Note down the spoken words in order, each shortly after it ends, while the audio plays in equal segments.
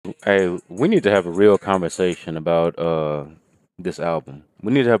Hey, we need to have a real conversation about this album.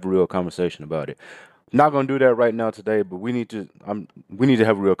 We need to have a real conversation about it. Not gonna do that right now today, but we need to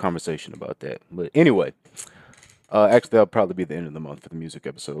have a real conversation about that. But anyway, actually that'll probably be the end of the month for the music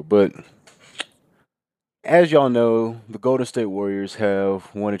episode. But as y'all know, the Golden State Warriors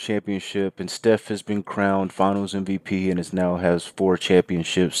have won a championship, and Steph has been crowned Finals MVP, and is now has four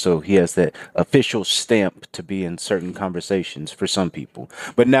championships. So he has that official stamp to be in certain conversations for some people.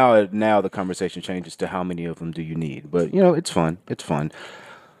 But now the conversation changes to how many of them do you need? But it's fun. It's fun.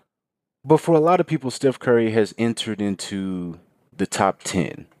 But for a lot of people, Steph Curry has entered into the top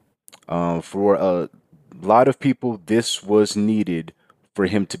 10. For a lot of people, this was needed for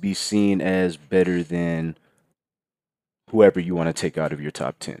him to be seen as better than whoever you want to take out of your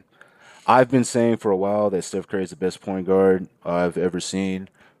top 10. I've been saying for a while that Steph Curry is the best point guard I've ever seen.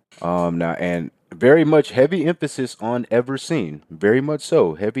 Now, and very much heavy emphasis on ever seen. Very much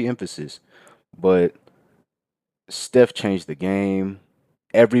so, heavy emphasis. But Steph changed the game.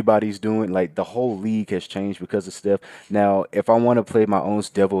 Everybody's doing like the whole league has changed because of Steph. Now, if I want to play my own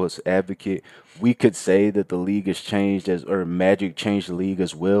devil's advocate, we could say that the league has changed as or Magic changed the league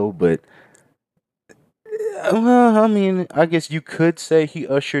as well, but well, I mean, I guess you could say he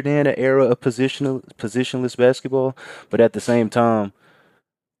ushered in an era of positionless basketball, but at the same time,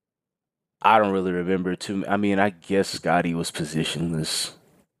 I don't really remember too. I mean, I guess Scotty was positionless,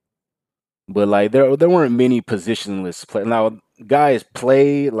 but like there weren't many positionless play. Now guys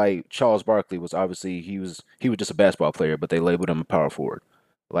play like Charles Barkley was obviously he was just a basketball player, but they labeled him a power forward.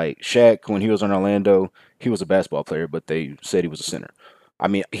 Like Shaq when he was in Orlando, he was a basketball player, but they said he was a center. I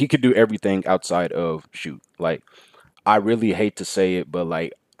mean, he could do everything outside of shoot. Like I really hate to say it, but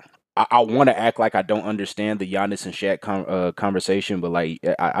like I want to act like I don't understand the Giannis and Shaq conversation, but like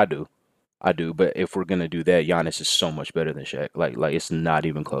I do, I do. But if we're gonna do that, Giannis is so much better than Shaq. Like it's not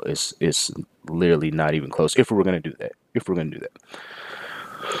even close. It's literally not even close. If we were gonna do that, if we're gonna do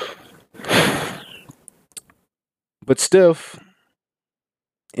that, but Steph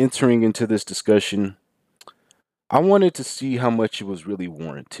entering into this discussion, I wanted to see how much it was really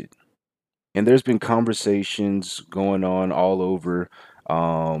warranted. And there's been conversations going on all over.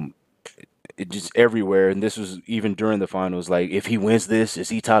 Um, it just everywhere. And this was even during the finals. Like, if he wins this, is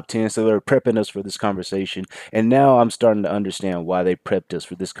he top 10? So they're prepping us for this conversation. And now I'm starting to understand why they prepped us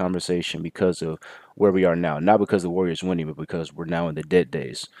for this conversation because of where we are now. Not because the Warriors winning, but because we're now in the dead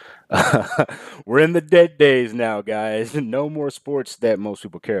days. We're in the dead days now, guys. No more sports that most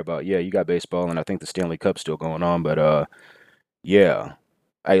people care about. Yeah, you got baseball, and I think the Stanley Cup's still going on. But yeah.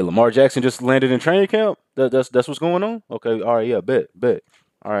 Hey, Lamar Jackson just landed in training camp. That's what's going on. Okay, all right, yeah, bet.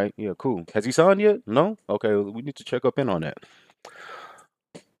 All right, yeah, cool. Has he signed yet? No. Okay, we need to check up in on that.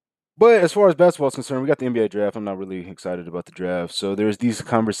 But as far as basketball is concerned, we got the NBA draft. I'm not really excited about the draft. So there's these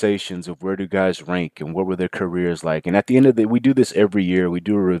conversations of where do guys rank and what were their careers like. And at the end of the, we do this every year. We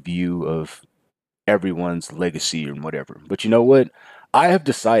do a review of everyone's legacy and whatever. But you know what? I have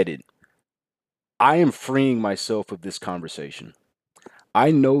decided I am freeing myself of this conversation. I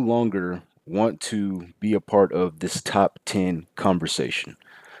no longer want to be a part of this top 10 conversation.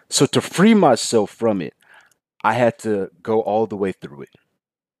 So to free myself from it, I had to go all the way through it.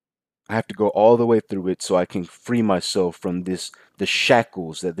 I have to go all the way through it so I can free myself from the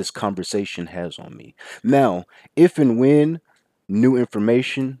shackles that this conversation has on me. Now, if and when new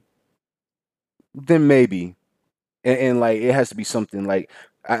information, then maybe. And like it has to be something like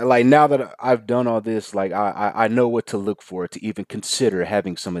now that I've done all this, like I know what to look for to even consider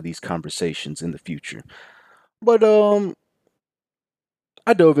having some of these conversations in the future. But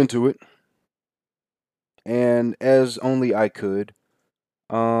I dove into it, and as only I could,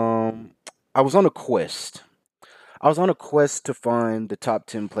 um, I was on a quest. I was on a quest to find the top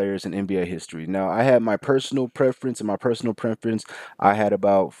 10 players in NBA history. Now, I had my personal preference, and my personal preference, I had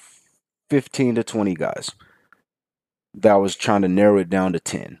about 15 to 20 guys that I was trying to narrow it down to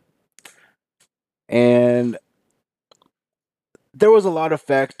 10. And there was a lot of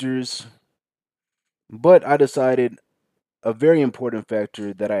factors, but I decided a very important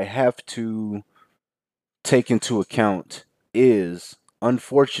factor that I have to take into account is,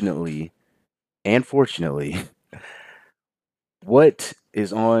 unfortunately and fortunately, what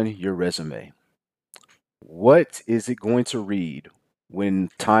is on your resume? What is it going to read when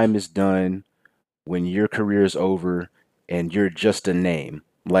time is done, when your career is over, and you're just a name?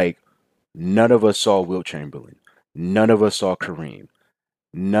 Like, none of us saw Wilt Chamberlain. None of us saw Kareem.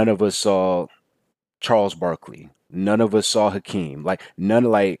 None of us saw Charles Barkley. None of us saw Hakeem. Like, none,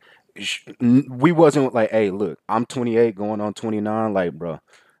 like, we wasn't like, hey, look, I'm 28 going on 29. Like, bro,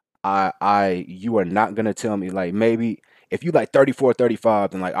 you are not gonna tell me like maybe If you like 34,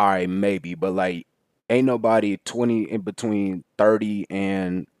 35, then like, all right, maybe. But like, ain't nobody 20 in between 30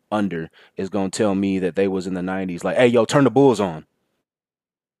 and under is gonna tell me that they was in the 90s. Like, hey, yo, turn the Bulls on.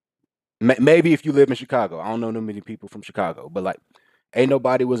 Maybe if you live in Chicago, I don't know that many people from Chicago, but like, ain't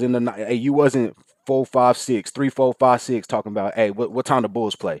nobody was in the. Hey, you wasn't 4, 5, 6, 3, 4, 5, 6 talking about. Hey, what time the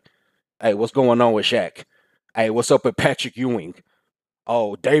Bulls play? Hey, what's going on with Shaq? Hey, what's up with Patrick Ewing?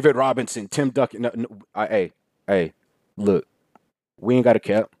 Oh, David Robinson, Tim Duncan. No, no, hey, look, we ain't got a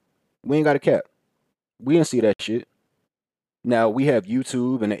cap. We ain't got a cap. We didn't see that shit. Now we have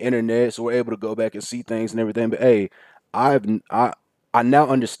YouTube and the internet, so we're able to go back and see things and everything. But hey, I've I I now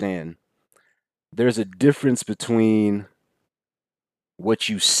understand there's a difference between what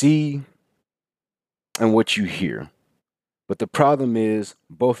you see and what you hear. But the problem is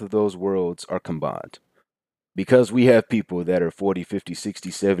both of those worlds are combined. Because we have people that are 40, 50,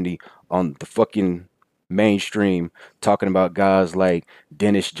 60, 70 on the fucking mainstream talking about guys like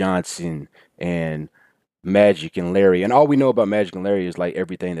Dennis Johnson and Magic and Larry. And all we know about Magic and Larry is like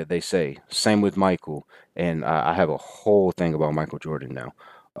everything that they say. Same with Michael. And I have a whole thing about Michael Jordan now.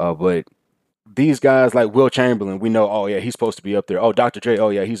 But these guys like Will Chamberlain, we know, oh yeah, he's supposed to be up there. Oh, Dr. J, oh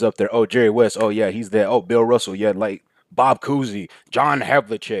yeah, he's up there. Oh, Jerry West, oh yeah, he's there. Oh, Bill Russell, yeah, like Bob Cousy, John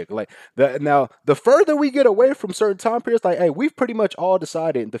Havlicek. Like now, the further we get away from certain time periods, like, hey, we've pretty much all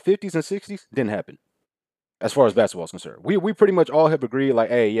decided the 50s and 60s didn't happen as far as basketball is concerned. We pretty much all have agreed, like,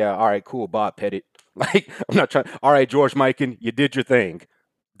 hey, yeah, all right, cool, Bob Pettit. Like, I'm not trying. All right, George Mikan, you did your thing.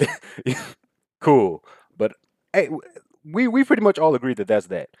 Cool, but hey, we pretty much all agreed that that's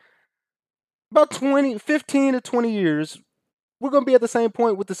that. About 20, 15 to 20 years, we're going to be at the same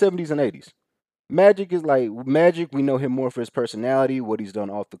point with the 70s and 80s. Magic is like Magic. We know him more for his personality, what he's done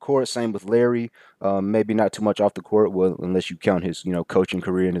off the court. Same with Larry. Maybe not too much off the court, well, unless you count his, coaching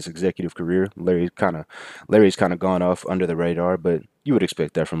career and his executive career. Larry's kind of gone off under the radar, but you would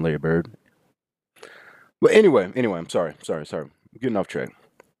expect that from Larry Bird. But anyway, I'm sorry. I'm getting off track.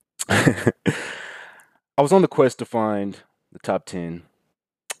 I was on the quest to find the top 10,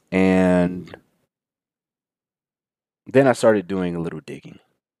 and then I started doing a little digging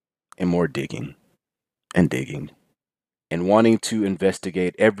and more digging and digging and wanting to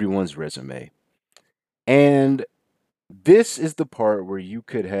investigate everyone's resume. And this is the part where you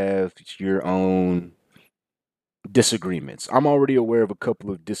could have your own disagreements. I'm already aware of a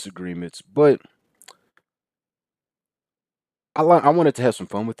couple of disagreements, but I wanted to have some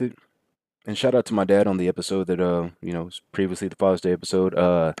fun with it. And shout out to my dad on the episode that was previously the Father's Day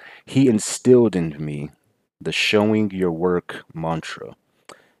episode. He instilled in me the showing your work mantra.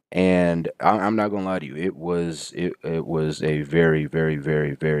 And I'm not gonna lie to you, it was a very, very,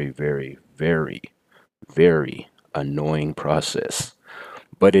 very, very, very, very, very annoying process.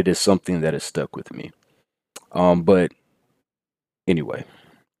 But it is something that has stuck with me. But anyway,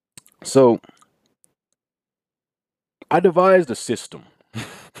 so I devised a system.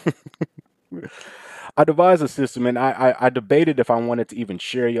 I devised a system, and I debated if I wanted to even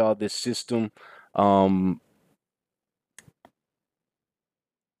share y'all this system. Um,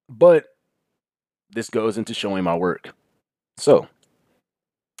 but this goes into showing my work. So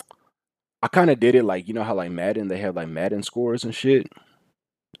I kind of did it like, you know how like Madden, they have like Madden scores and shit.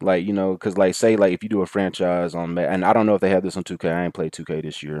 Like, because like say like if you do a franchise on Madden, and I don't know if they have this on 2K. I ain't played 2K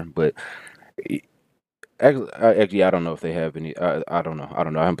this year, but actually, I don't know if they have any. I don't know. I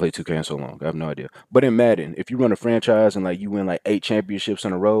don't know. I haven't played 2K in so long. I have no idea. But in Madden, if you run a franchise and like you win like 8 championships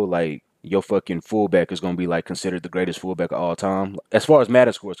in a row, like your fucking fullback is gonna be like considered the greatest fullback of all time, as far as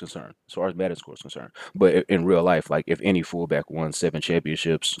Madden score is concerned. As far as Madden score is concerned. But in real life, like if any fullback won 7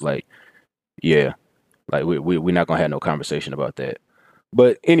 championships, like yeah, like we're not gonna have no conversation about that.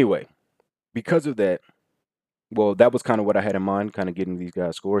 But anyway, because of that, well, that was kind of what I had in mind, kind of getting these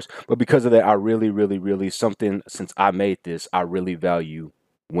guys scores. But because of that, I really, really, really something since I made this, I really value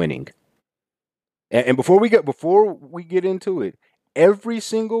winning. And before we get into it, every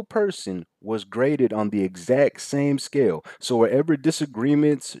single person was graded on the exact same scale. So whatever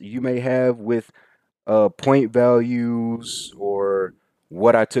disagreements you may have with point values or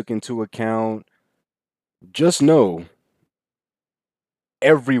what I took into account, just know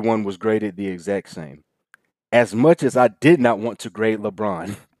everyone was graded the exact same. As much as I did not want to grade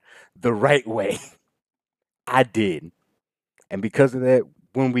LeBron the right way, I did. And because of that,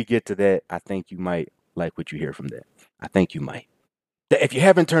 when we get to that, I think you might like what you hear from that. I think you might. If you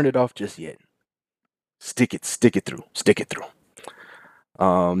haven't turned it off just yet, stick it through.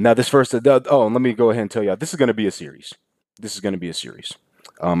 Now this first, let me go ahead and tell y'all, this is going to be a series. This is going to be a series.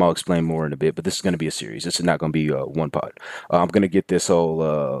 I'll explain more in a bit, but this is going to be a series. This is not going to be one pod. I'm going to get this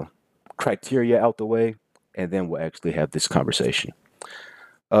whole criteria out the way, and then we'll actually have this conversation.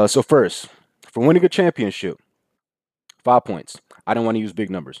 So first, for winning a championship, 5 points. I didn't want to use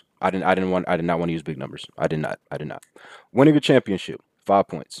big numbers. I did not want to use big numbers. I did not. I did not. Winning a championship, 5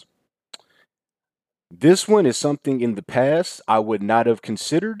 points. This one is something in the past I would not have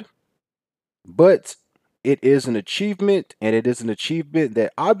considered, but it is an achievement, and it is an achievement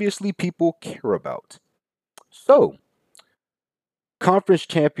that obviously people care about. So, conference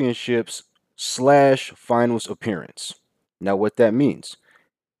championships slash finals appearance. Now, what that means,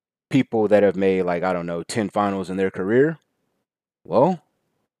 people that have made, like, I don't know, 10 finals in their career, well,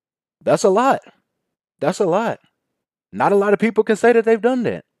 that's a lot. That's a lot. Not a lot of people can say that they've done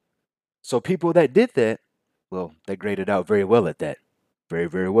that. So, people that did that, well, they graded out very well at that. Very,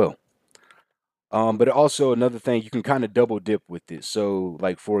 very well. But also another thing, you can kind of double dip with it. So,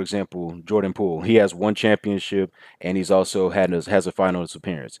 like for example, Jordan Poole, he has one championship, and he's also has a finals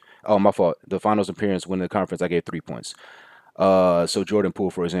appearance. Oh, my fault. The finals appearance when the conference, I gave 3 points. So Jordan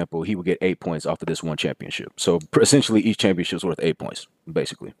Poole, for example, he would get 8 points off of this one championship. So essentially, each championship is worth 8 points,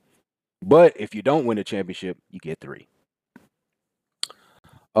 basically. But if you don't win a championship, you get three.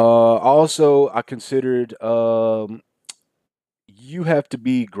 Also, I considered you have to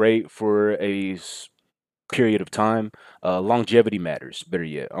be great for a period of time. Longevity matters. Better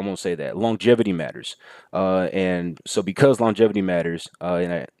yet, I'm gonna say that longevity matters. And so because longevity matters,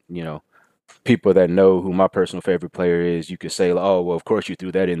 and people that know who my personal favorite player is, you could say, oh, well, of course you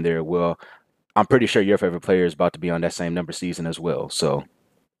threw that in there. Well, I'm pretty sure your favorite player is about to be on that same number season as well. So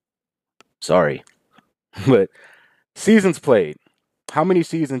sorry, but seasons played. How many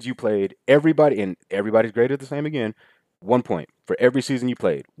seasons you played? Everybody, and everybody's graded the same again. 1 point for every season you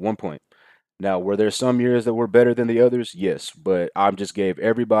played. 1 point. Now, were there some years that were better than the others? Yes, but I just gave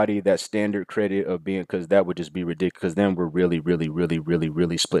everybody that standard credit of being, because that would just be ridiculous. Because then we're really, really, really, really,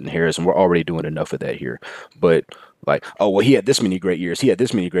 really splitting hairs, and we're already doing enough of that here. But like, oh well, he had this many great years. He had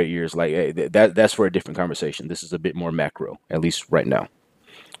this many great years. Like hey, that's for a different conversation. This is a bit more macro, at least right now.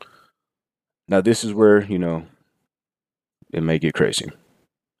 Now, this is where it may get crazy.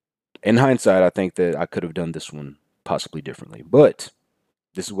 In hindsight, I think that I could have done this one possibly differently, but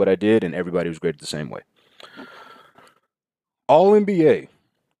this is what I did, and everybody was graded the same way. All NBA,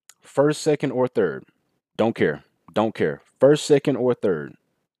 first, second, or third. Don't care. Don't care. First, second, or third.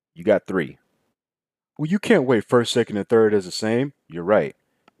 You got three. Well, you can't wait first, second, and third as the same. You're right.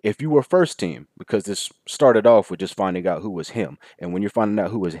 If you were first team, because this started off with just finding out who was him, and when you're finding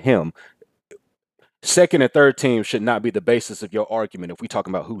out who was him, second and third team should not be the basis of your argument if we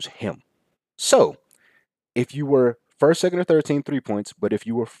talking about who's him. So, if you were first, second, or third team, 3 points. But if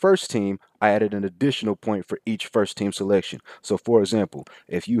you were first team, I added an additional point for each first team selection. So, for example,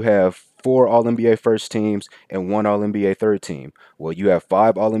 if you have 4 All NBA first teams and 1 All NBA third team, well, you have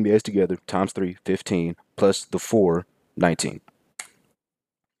 5 All NBAs together times 3, 15, plus the 4, 19.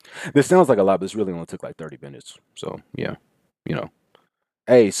 This sounds like a lot, but this really only took like 30 minutes. So, yeah, you know.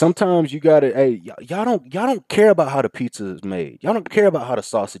 Hey, sometimes you gotta. Hey, y'all don't care about how the pizza is made. Y'all don't care about how the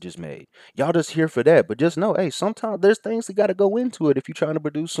sausage is made. Y'all just here for that. But just know, hey, sometimes there's things that gotta go into it if you're trying to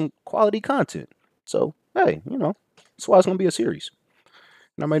produce some quality content. So, hey, that's why it's gonna be a series.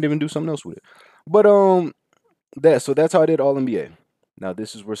 And I might even do something else with it. But that's how I did All NBA. Now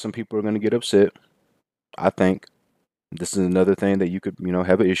this is where some people are gonna get upset. I think this is another thing that you could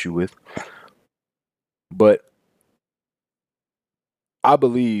have an issue with. But I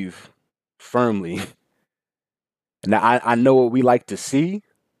believe firmly. Now I know what we like to see,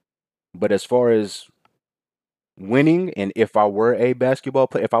 but as far as winning, and if I were a basketball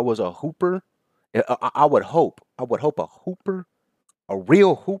player, if I was a hooper, I would hope. I would hope a hooper, a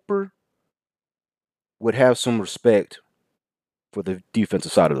real hooper, would have some respect for the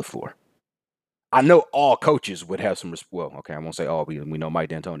defensive side of the floor. I know all coaches would have some respect. Well, okay, I won't say all. We know Mike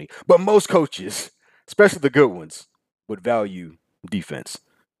D'Antoni, but most coaches, especially the good ones, would value defense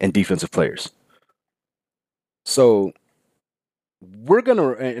and defensive players. So we're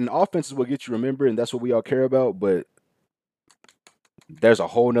gonna, and offense is what gets you remembered, and that's what we all care about. But there's a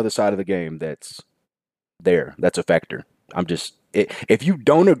whole nother side of the game that's there. That's a factor. If you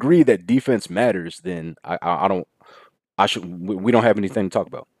don't agree that defense matters, then I don't. We don't have anything to talk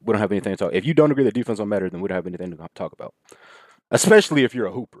about. We don't have anything to talk. If you don't agree that defense don't matter, then we don't have anything to talk about. Especially if you're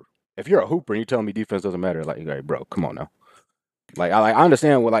a hooper. If you're a hooper and you tell me defense doesn't matter, like bro, come on now. I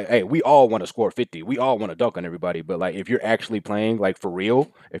understand what hey, we all want to score 50. We all want to dunk on everybody, but like if you're actually playing like for real,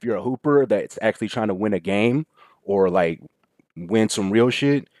 if you're a hooper that's actually trying to win a game or like win some real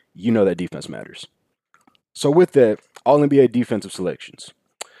shit, you know that defense matters. So with that, all NBA defensive selections.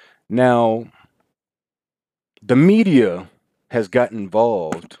 Now, the media has got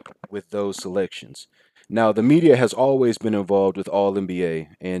involved with those selections. Now, the media has always been involved with All NBA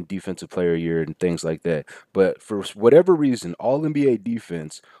and Defensive Player of the Year and things like that. But for whatever reason, All NBA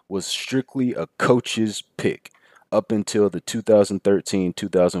defense was strictly a coach's pick up until the 2013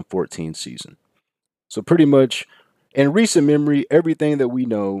 2014 season. So, pretty much in recent memory, everything that we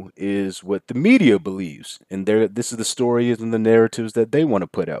know is what the media believes. And this is the stories and the narratives that they want to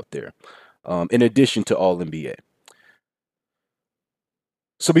put out there, in addition to All NBA.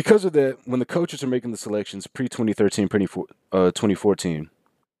 So because of that, when the coaches are making the selections pre 2013, pre 2014,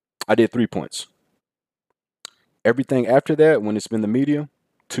 I did 3 points. Everything after that, when it's been the media,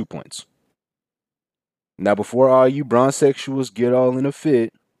 2 points. Now, before all you bronzexuals get all in a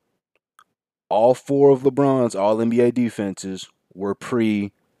fit, all four of LeBron's All NBA defenses were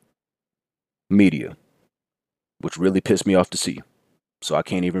pre media, which really pissed me off to see. So I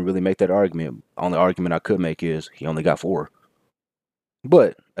can't even really make that argument. Only argument I could make is he only got four.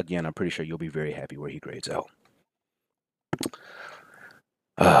 But again, I'm pretty sure you'll be very happy where he grades out.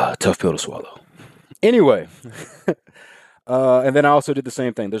 Tough pill to swallow. Anyway, and then I also did the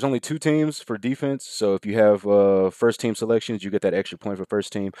same thing. There's only two teams for defense, so if you have first team selections, you get that extra point for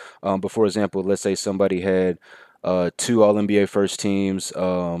first team. But for example, let's say somebody had two All NBA first teams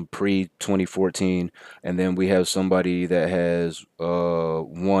pre 2014, and then we have somebody that has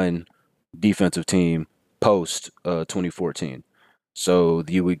one defensive team post 2014. So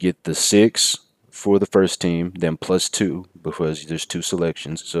you would get the six for the first team, then plus two because there's two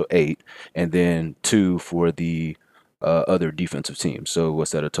selections, so eight, and then two for the other defensive team. So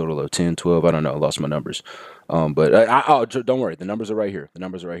what's that? A total of 10, 12? I don't know. I lost my numbers. But don't worry. The numbers are right here. The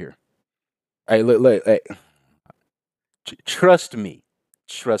numbers are right here. Hey, look, hey, trust me.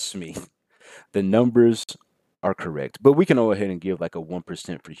 Trust me. The numbers are correct. But we can go ahead and give like a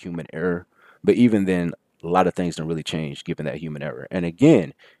 1% for human error. But even then, a lot of things don't really change given that human error. And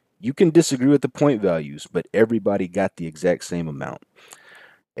again, you can disagree with the point values, but everybody got the exact same amount.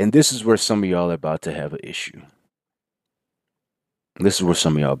 And this is where some of y'all are about to have an issue. This is where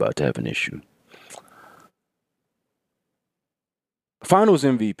some of y'all are about to have an issue. Finals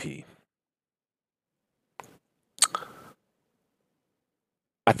MVP.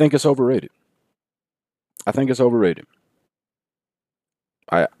 I think it's overrated. I think it's overrated.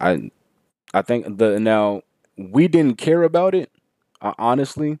 I I I think the now we didn't care about it.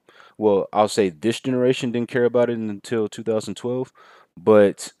 Honestly, well, I'll say this generation didn't care about it until 2012.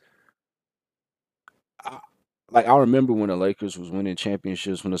 But I, like I remember when the Lakers was winning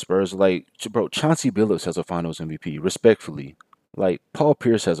championships, when the Spurs like bro, Chauncey Billups has a Finals MVP. Respectfully, like Paul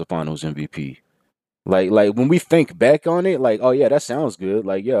Pierce has a Finals MVP. Like when we think back on it, like oh yeah, that sounds good.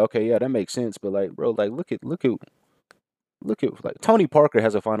 Like yeah, okay, yeah, that makes sense. But like bro, like look at like Tony Parker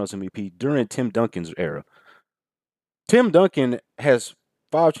has a Finals MVP during Tim Duncan's era. Tim Duncan has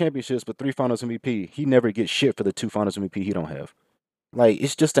five championships but three Finals MVP. He never gets shit for the two Finals MVP he don't have. Like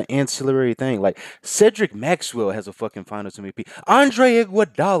it's just an ancillary thing. Like Cedric Maxwell has a fucking Finals MVP. Andre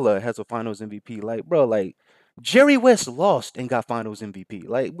Iguodala has a Finals MVP. Like bro, like Jerry West lost and got Finals MVP.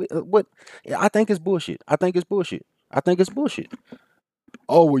 Like what? I think it's bullshit. I think it's bullshit. I think it's bullshit.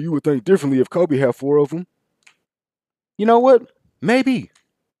 Oh well, you would think differently if Kobe had four of them. You know what? Maybe.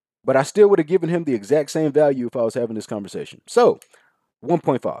 But I still would have given him the exact same value if I was having this conversation. So,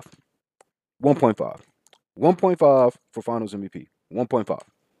 1.5. 1.5. 1.5 for Finals MVP. 1.5.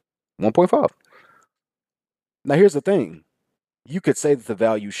 1.5. Now, here's the thing. You could say that the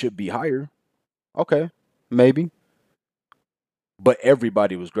value should be higher. Okay, maybe. But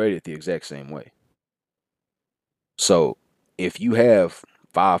everybody was graded the exact same way. So, if you have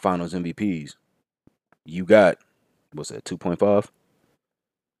five Finals MVPs, you got, what's that, 2.5?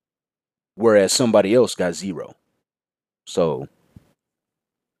 Whereas somebody else got zero. So,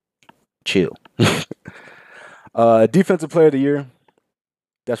 chill. Defensive Player of the Year.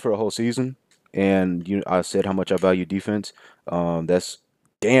 That's for a whole season. And I said how much I value defense. That's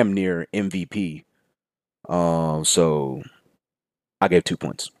damn near MVP. So I gave 2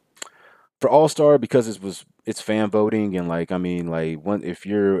 points for All Star because it's fan voting and like I mean like if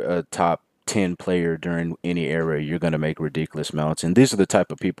you're a top 10 player during any era, you're gonna make ridiculous amounts. And these are the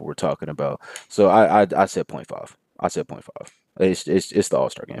type of people we're talking about. So I said 0.5. I said 0.5. It's the All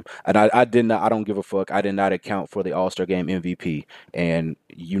Star game, and I did not. I don't give a fuck. I did not account for the All Star game MVP, and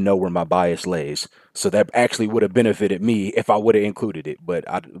you know where my bias lays. So that actually would have benefited me if I would have included it. But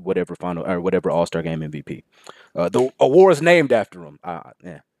whatever final or whatever All Star game MVP, the award's named after him.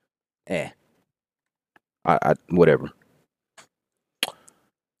 Eh, whatever.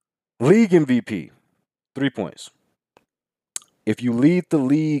 League MVP, 3 points. If you lead the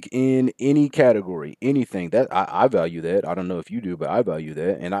league in any category, anything that I value that. I don't know if you do, but I value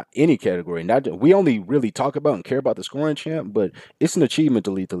that. And any category, not we only really talk about and care about the scoring champ, but it's an achievement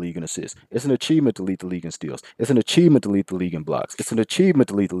to lead the league in assists. It's an achievement to lead the league in steals. It's an achievement to lead the league in blocks. It's an achievement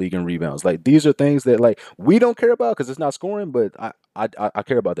to lead the league in rebounds. Like these are things that like we don't care about because it's not scoring, but I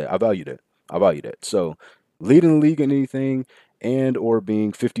care about that. I value that. I value that. So leading the league in anything and or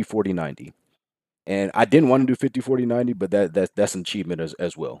being 50, 40, 90. And I didn't want to do 50, 40, 90, but that's an achievement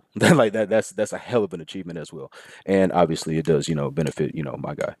as well. Like that's a hell of an achievement as well. And obviously it does, benefit,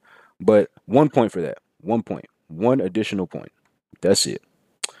 my guy. But 1 point for that. 1 point. One additional point. That's it.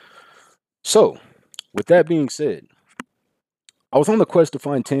 So, with that being said, I was on the quest to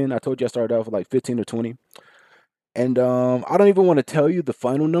find 10. I told you I started out with like 15 or 20. And I don't even want to tell you the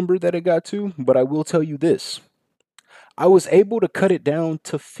final number that it got to, but I will tell you this. I was able to cut it down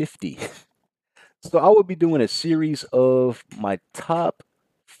to 50. So I would be doing a series of my top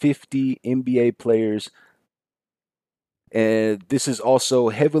 50 NBA players, and this is also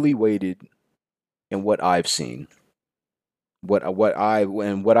heavily weighted in what I've seen. What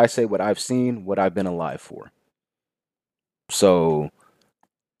I say what I've seen, what I've been alive for. So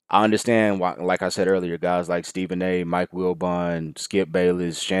I understand why, like I said earlier, guys like Stephen A, Mike Wilbon, Skip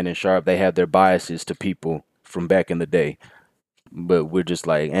Bayless, Shannon Sharp, they have their biases to people from back in the day. But we're just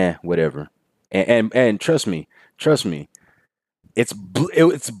like, whatever. And trust me, it's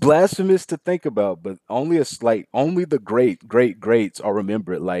blasphemous to think about, but only the greats are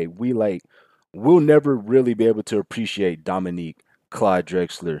remembered. We'll never really be able to appreciate Dominique, Clyde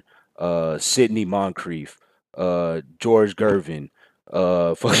Drexler, Sidney Moncrief, George Gervin,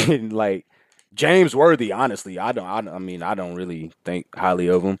 fucking like James Worthy. Honestly, I mean, I don't really think highly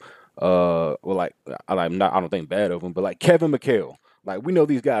of him. Well, like I don't think bad of him, but like Kevin McHale. Like we know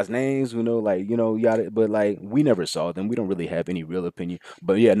these guys' names, we know yada, but like we never saw them. We don't really have any real opinion.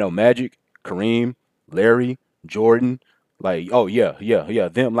 But yeah, no, Magic, Kareem, Larry, Jordan, like oh yeah,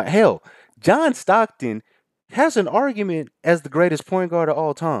 them. Like hell, John Stockton has an argument as the greatest point guard of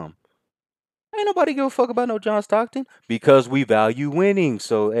all time. Ain't nobody give a fuck about no John Stockton because we value winning.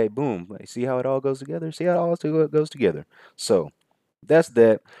 So hey, boom, like, see how it all goes together. See how it all goes together. So that's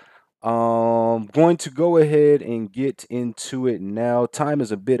that. Going to go ahead and get into it now. Time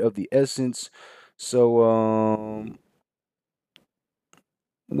is a bit of the essence, so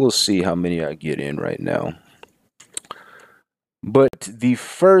we'll see how many I get in right now. But the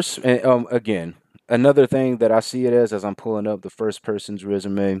first, and again, another thing that I see it as I'm pulling up the first person's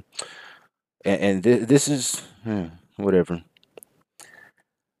resume, and this is whatever.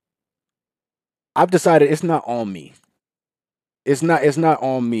 I've decided it's not on me. It's not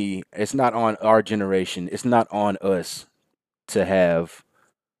on me. It's not on our generation. It's not on us to have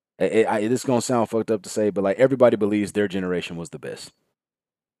this is gonna sound fucked up to say, but like everybody believes their generation was the best,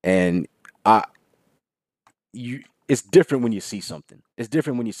 and I you it's different when you see something. It's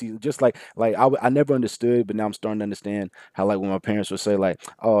different when you see just I never understood, but now I'm starting to understand how like when my parents would say like,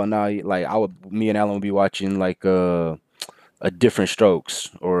 oh no, like I would me and Alan would be watching like a Different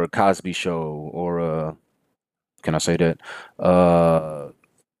Strokes or a Cosby Show or can I say that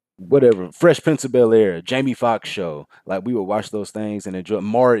whatever, Fresh Prince of Bel Air, Jamie Foxx show. Like we would watch those things and enjoy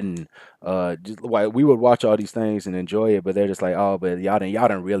Martin. Just, like we would watch all these things and enjoy it, but they're just like, oh, but y'all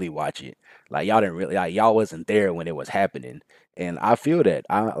didn't really watch it. Like y'all didn't really like y'all wasn't there when it was happening. And I feel that.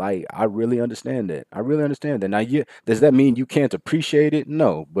 I really understand that. I really understand that. Now, does that mean you can't appreciate it?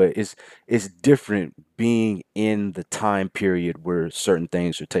 No, but it's different being in the time period where certain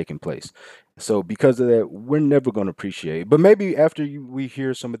things are taking place. So because of that, we're never going to appreciate. But maybe after we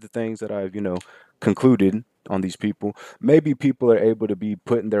hear some of the things that I've concluded on these people, maybe people are able to be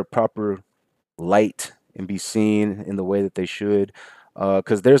put in their proper light and be seen in the way that they should.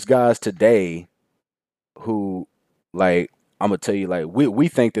 Because there's guys today who, like, I'm gonna tell you, like, we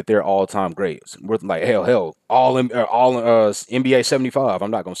think that they're all time greats. We're like, hell, all NBA 75. I'm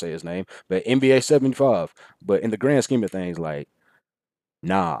not gonna say his name, but NBA 75. But in the grand scheme of things, like.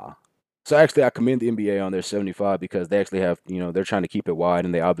 Nah. So actually, I commend the NBA on their 75 because they actually have, they're trying to keep it wide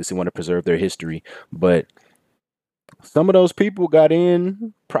and they obviously want to preserve their history. But some of those people got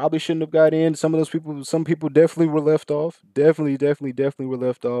in, probably shouldn't have got in. Some people definitely were left off. Definitely were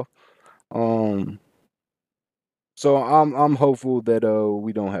left off. Um, so I'm hopeful that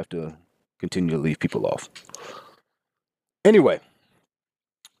we don't have to continue to leave people off. Anyway,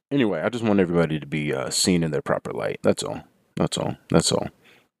 I just want everybody to be seen in their proper light. That's all. That's all. That's all.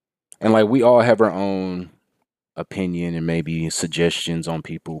 And like we all have our own opinion and maybe suggestions on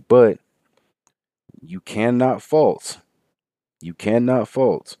people, but you cannot fault. You cannot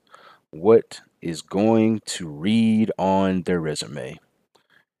fault what is going to read on their resume.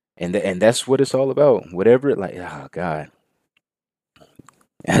 And that's what it's all about. Whatever it like, oh God.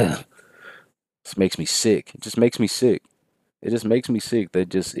 This makes me sick. It just makes me sick. It just makes me sick that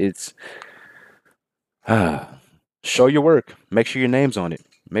just it's show your work. Make sure your name's on it.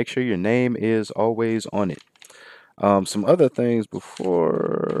 Make sure your name is always on it. Some other things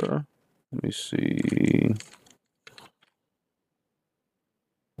before. Let me see.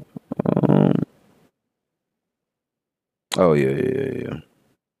 Um, oh yeah.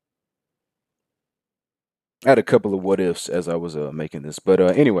 I had a couple of what ifs as I was making this, but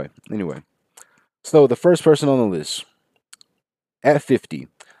anyway. So the first person on the list at 50,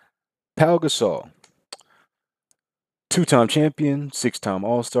 Pau Gasol, two-time champion, six-time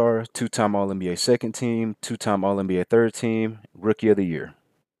All-Star, two-time All-NBA second team, two-time All-NBA third team, Rookie of the Year.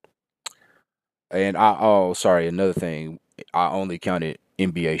 And sorry, another thing. I only counted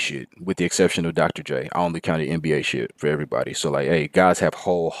NBA shit, with the exception of Dr. J. I only counted NBA shit for everybody. So like, hey, guys have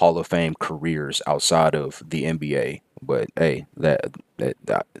whole Hall of Fame careers outside of the NBA. But hey, that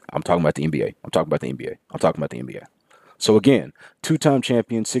I'm talking about the NBA. I'm talking about the NBA. I'm talking about the NBA. So again, two-time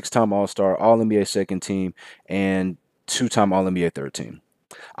champion, six-time All-Star, All NBA second team, and two-time All NBA third team.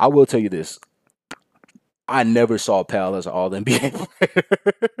 I will tell you this: I never saw Pal as an All NBA player.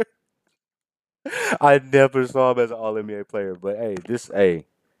 I never saw him as an All NBA player. But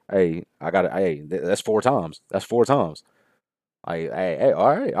hey, I got to hey, that's four times. That's four times. Hey,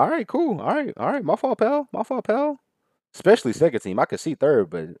 all right, cool, all right. My fault, pal. My fault, pal. Especially second team. I could see third,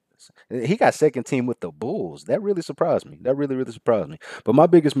 but he got second team with the Bulls. That really surprised me. That really surprised me. But my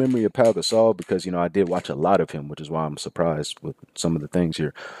biggest memory of Pau Gasol, because I did watch a lot of him, which is why I'm surprised with some of the things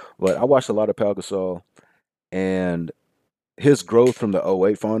here. But I watched a lot of Pau Gasol, and his growth from the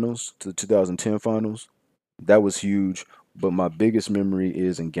 '08 finals to the 2010 finals, that was huge. But my biggest memory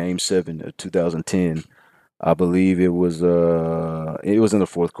is in Game 7 of 2010. I believe it was in the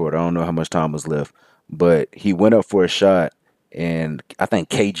fourth quarter. I don't know how much time was left, but he went up for a shot, and I think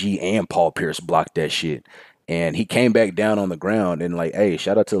KG and Paul Pierce blocked that shit. And he came back down on the ground and like, hey,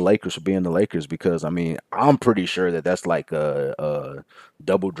 shout out to the Lakers for being the Lakers, because I mean I'm pretty sure that that's like a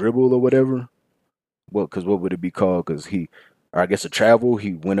double dribble or whatever. Well, because what would it be called? Because or I guess a travel,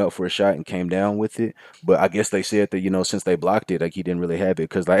 he went up for a shot and came down with it. But I guess they said that, since they blocked it, like he didn't really have it.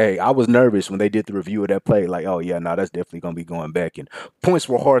 Because, like, hey, I was nervous when they did the review of that play. Like, oh, yeah, no, that's definitely going to be going back. And points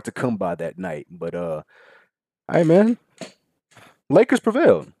were hard to come by that night. But, hey, man, Lakers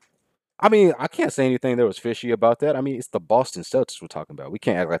prevailed. I mean, I can't say anything that was fishy about that. I mean, it's the Boston Celtics we're talking about. We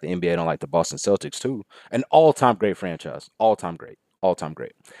can't act like the NBA don't like the Boston Celtics, too. An all-time great franchise. All-time great. All-time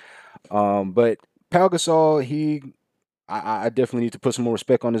great. But Pau Gasol, I definitely need to put some more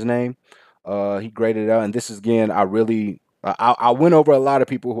respect on his name. He graded it out, and this is again. I went over a lot of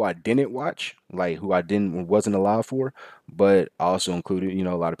people who I didn't watch, like who I didn't wasn't alive for, but I also included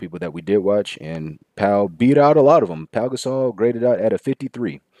a lot of people that we did watch, and Pal beat out a lot of them. Pal Gasol graded out at a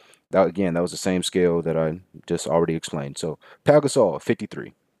 53. That was the same scale that I just already explained. So Pal Gasol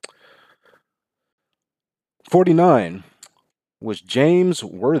 53. 49 was James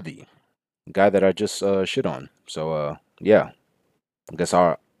Worthy, guy that I just shit on. So yeah, I guess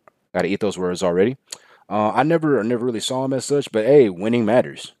I got to eat those words already. I never really saw him as such, but hey, winning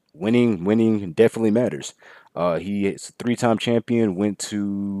matters. Winning definitely matters. He is a three-time champion. Went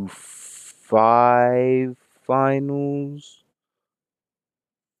to five finals,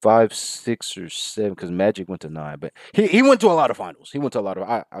 five, six, or seven. Because Magic went to nine, but he went to a lot of finals. He went to a lot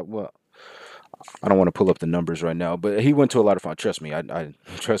of. Well, I don't want to pull up the numbers right now, but he went to a lot of finals. Trust me, I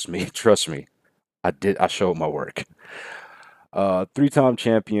trust me. I did. I showed my work. Three-time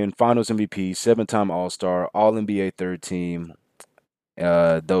champion, Finals MVP, seven-time All-Star, All NBA third team.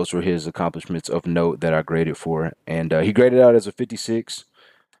 Those were his accomplishments of note that I graded for, and he graded out as a 56.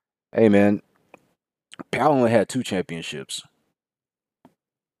 Hey man, Powell only had two championships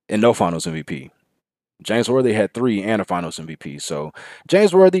and no Finals MVP. James Worthy had three and a Finals MVP. So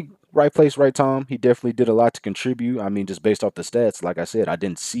James Worthy, right place, right time. He definitely did a lot to contribute. I mean, just based off the stats, like I said, I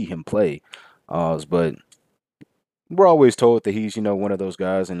didn't see him play, but we're always told that he's one of those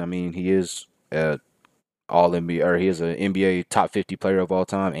guys, and I mean he is. All NBA, or he is an NBA top 50 player of all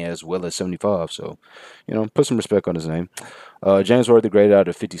time, as well as 75. So, put some respect on his name. James Worthy graded out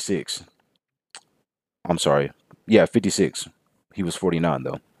at 56. I'm sorry. Yeah, 56. He was 49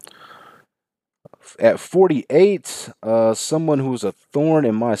 though. At 48, someone who's a thorn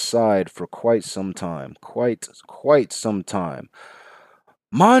in my side for quite some time. Quite some time.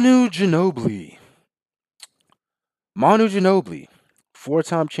 Manu Ginobili. Manu Ginobili,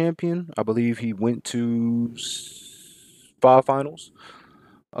 four-time champion. I believe he went to five finals.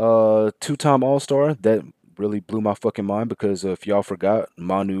 Two-time All-Star. That really blew my fucking mind because if y'all forgot,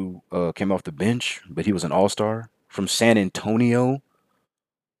 Manu came off the bench, but he was an All-Star from San Antonio.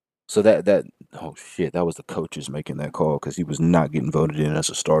 So that oh shit, that was the coaches making that call because he was not getting voted in as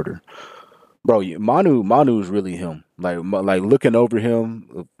a starter. Bro, Manu is really him. Like looking over him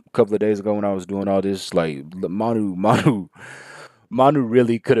a couple of days ago when I was doing all this, like Manu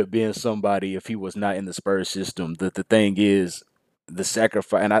really could have been somebody if he was not in the Spurs system. The thing is, the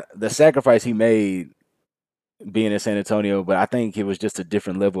sacrifice he made being in San Antonio, but I think it was just a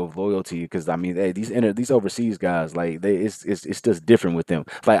different level of loyalty because I mean, hey, these overseas guys, like it's just different with them.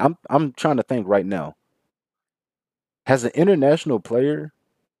 Like I'm trying to think right now. Has an international player,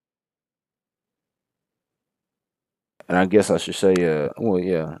 and I guess I should say, well,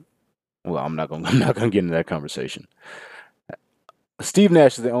 yeah, well, I'm not gonna get into that conversation. Steve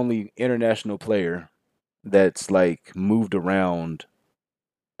Nash is the only international player that's like moved around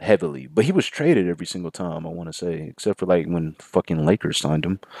heavily, but he was traded every single time. I want to say, except for like when fucking Lakers signed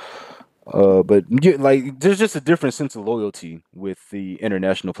him. But yeah, like there's just a different sense of loyalty with the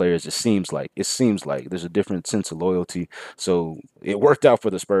international players. It seems like there's a different sense of loyalty. So it worked out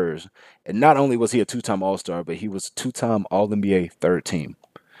for the Spurs. And not only was he a two-time All Star, but he was two-time All NBA third team.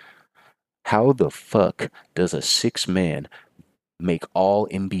 How the fuck does a six-man make All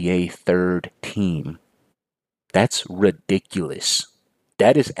NBA third team? That's ridiculous.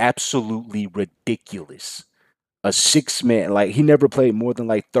 That is absolutely ridiculous. A six-man, like he never played more than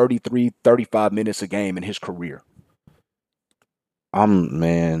like 33, 35 minutes a game in his career.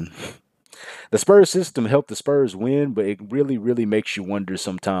 Man, the Spurs system helped the Spurs win, but it really, really makes you wonder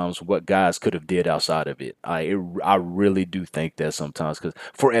sometimes what guys could have did outside of it. I really do think that sometimes because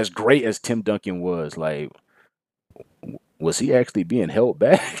for as great as Tim Duncan was, like, was he actually being held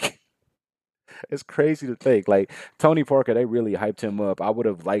back? It's crazy to think. Like Tony Parker, they really hyped him up. I would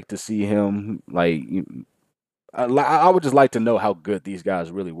have liked to see him like I would just like to know how good these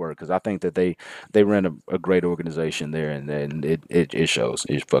guys really were because I think that they ran a great organization there, and then it shows.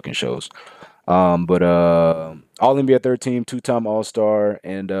 It fucking shows. But All NBA third team, two-time All Star,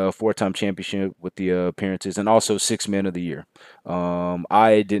 and four-time championship with the appearances, and also six men of the year.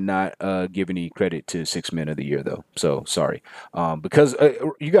 I did not give any credit to six men of the year though, so sorry. Because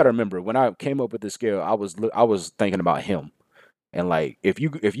you got to remember when I came up with this scale, I was thinking about him. And like if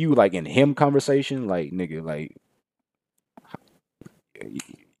you like in him conversation, like nigga, like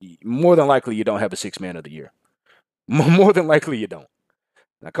more than likely you don't have a six man of the year. More than likely you don't.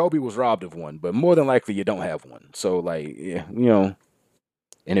 Now Kobe was robbed of one, but more than likely you don't have one. So like, yeah,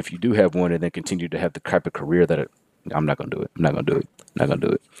 and if you do have one, and then continue to have the type of career I'm not gonna do it. I'm not gonna do it. I'm not gonna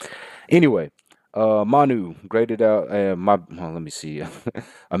do it. Anyway, Manu graded out. Let me see.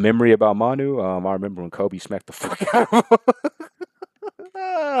 A memory about Manu. I remember when Kobe smacked the fuck out of him.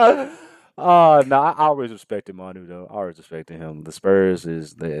 No, I always respected Manu though. I always respected him. The Spurs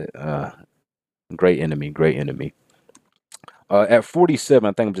is the great enemy. Great enemy. At 47,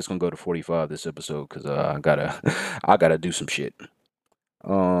 I think I'm just gonna go to 45 this episode because I gotta do some shit.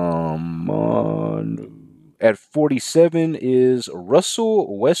 At 47 is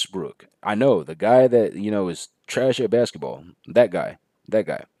Russell Westbrook. I know the guy that is trash at basketball. That guy.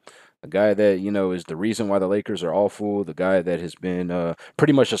 A guy that is the reason why the Lakers are awful. The guy that has been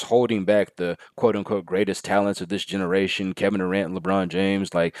pretty much just holding back the quote unquote greatest talents of this generation, Kevin Durant and LeBron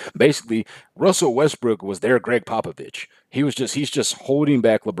James. Like basically, Russell Westbrook was their Greg Popovich. He's just holding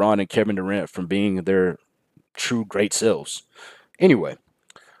back LeBron and Kevin Durant from being their true great selves. Anyway,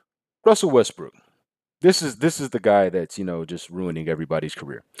 Russell Westbrook. This is the guy that's just ruining everybody's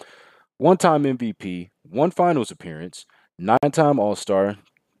career. One-time MVP, one Finals appearance, nine-time All Star,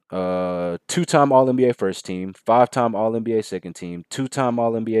 two-time All NBA first team, five-time All NBA second team, two-time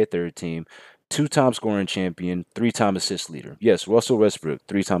All NBA third team, two-time scoring champion, three-time assist leader. Yes, Russell Westbrook,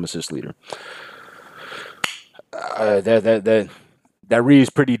 three-time assist leader. That reads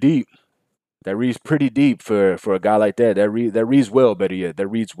pretty deep. That reads pretty deep for a guy like that. That reads well. Better yet, that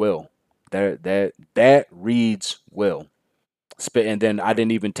reads well. That reads well. And then I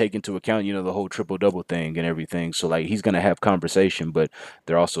didn't even take into account, the whole triple double thing and everything. So like he's gonna have conversation, but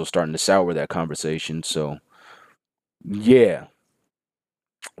they're also starting to sour that conversation. So yeah,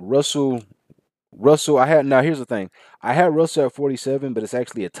 Russell, Russell. I had now. Here's the thing. I had Russell at 47, but it's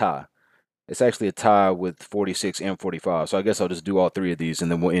actually a tie. It's actually a tie with 46 and 45. So I guess I'll just do all three of these, and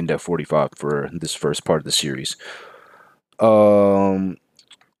then we'll end at 45 for this first part of the series. Um,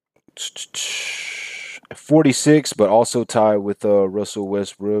 46, but also tied with Russell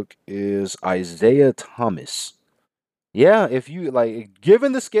Westbrook is Isaiah Thomas. Yeah, if you like,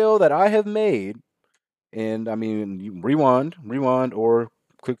 given the scale that I have made, and I mean, rewind, or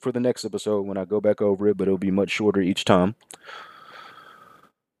click for the next episode when I go back over it, but it'll be much shorter each time.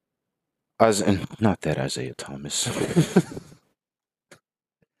 Not that Isaiah Thomas.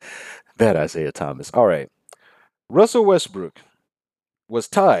 That Isaiah Thomas. All right. Russell Westbrook was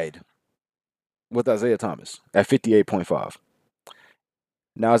tied with Isaiah Thomas at 58.5.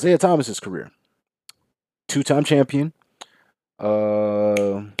 Now, Isaiah Thomas's career, two-time champion.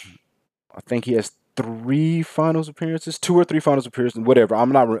 Uh, I think he has three finals appearances, two or three finals appearances, whatever.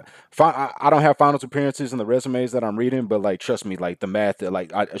 I'm not. I don't have finals appearances in the resumes that I'm reading, but like, trust me, like the math, that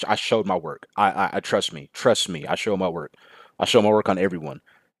like I showed my work. I trust me. I show my work. I show my work on everyone.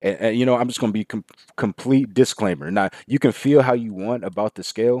 And you know, I'm just gonna be complete disclaimer. Now, you can feel how you want about the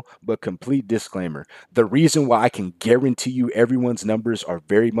scale, but complete disclaimer. The reason why I can guarantee you everyone's numbers are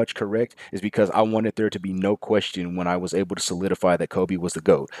very much correct is because I wanted there to be no question when I was able to solidify that Kobe was the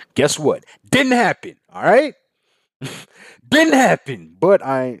GOAT. Guess what? Didn't happen. All right? Didn't happen. But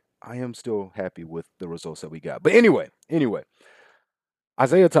I am still happy with the results that we got. But anyway,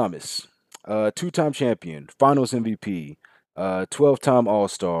 Isaiah Thomas, two-time champion, Finals MVP, 12-time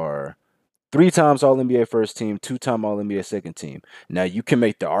All-Star, three times All NBA first team, two-time All NBA second team. Now you can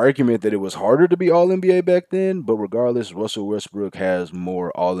make the argument that it was harder to be All NBA back then, but regardless, Russell Westbrook has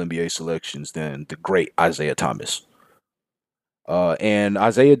more All NBA selections than the great Isaiah Thomas. And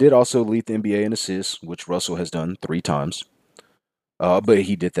Isaiah did also lead the NBA in assists, which Russell has done three times. But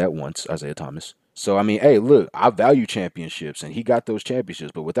he did that once, Isaiah Thomas. So I mean, hey, look, I value championships, and he got those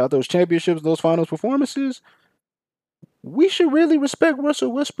championships. But without those championships, those finals performances, we should really respect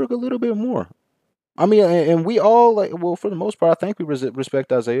Russell Westbrook a little bit more. I mean, and we all like, well, for the most part, I think we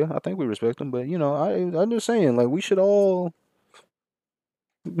respect Isaiah. I think we respect him, but you know, I'm just saying, like, we should all,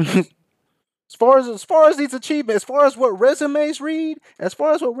 as far as these achievements, as far as what resumes read,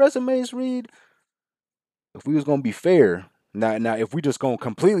 if we was gonna be fair, now if we just gonna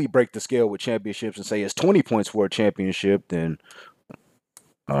completely break the scale with championships and say it's 20 points for a championship, then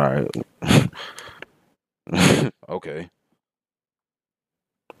all right, okay.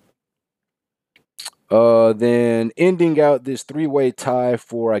 Then ending out this three-way tie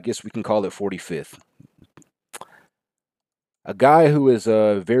for, I guess we can call it 45th. A guy who is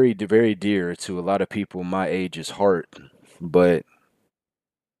very dear to a lot of people my age's heart, but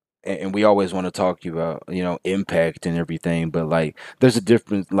and we always want to talk about, you know, impact and everything, but like there's a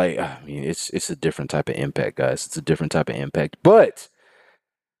different, like, I mean, it's a different type of impact, guys. It's a different type of impact. But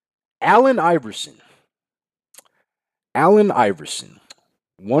Allen Iverson, Allen Iverson,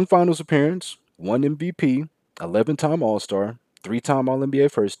 one finals appearance, one MVP, 11-time All-Star, three-time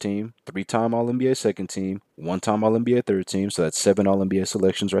All-NBA first team, three-time All-NBA second team, one-time All-NBA third team. So that's seven All-NBA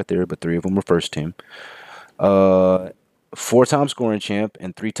selections right there, but three of them were first team. Uh, Four-time scoring champ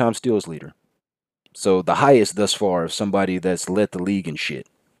and three-time steals leader. So the highest thus far of somebody that's led the league and shit.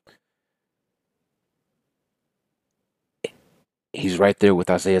 He's right there with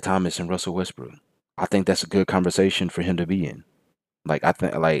Isaiah Thomas and Russell Westbrook. I think that's a good conversation for him to be in. Like I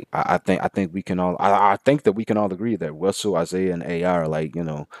think we can all I think that we can all agree that Russell, Isaiah, and AI are like, you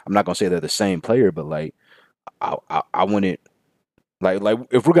know, I'm not gonna say they're the same player, but like I want it like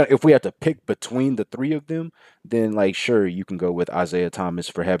if we have to pick between the three of them, then like sure you can go with Isaiah Thomas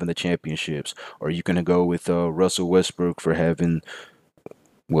for having the championships, or you can go with Russell Westbrook for having,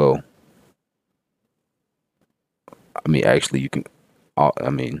 well, I mean actually you can,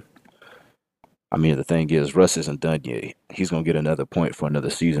 I mean. I mean, the thing is, Russ isn't done yet. He's gonna get another point for another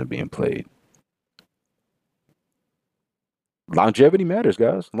season being played. Longevity matters,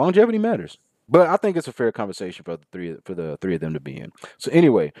 guys. Longevity matters. But I think it's a fair conversation for the three of them to be in. So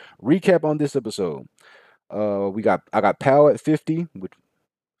anyway, recap on this episode. I got Powell at 50 with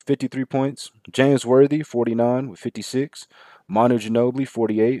 53 points. James Worthy 49 with 56. Manu Ginobili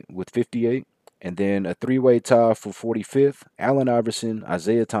 48 with 58. And then a three-way tie for 45th. Allen Iverson,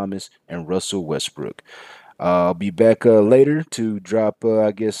 Isaiah Thomas, and Russell Westbrook. I'll be back later to drop.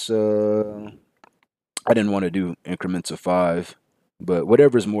 I guess I didn't want to do increments of five, but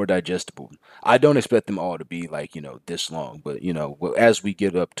whatever is more digestible. I don't expect them all to be like, you know, this long, but you know, as we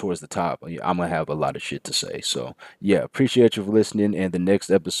get up towards the top, I'm gonna have a lot of shit to say. So yeah, appreciate you for listening, and the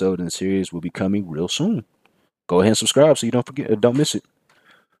next episode in the series will be coming real soon. Go ahead and subscribe so you don't forget, don't miss it.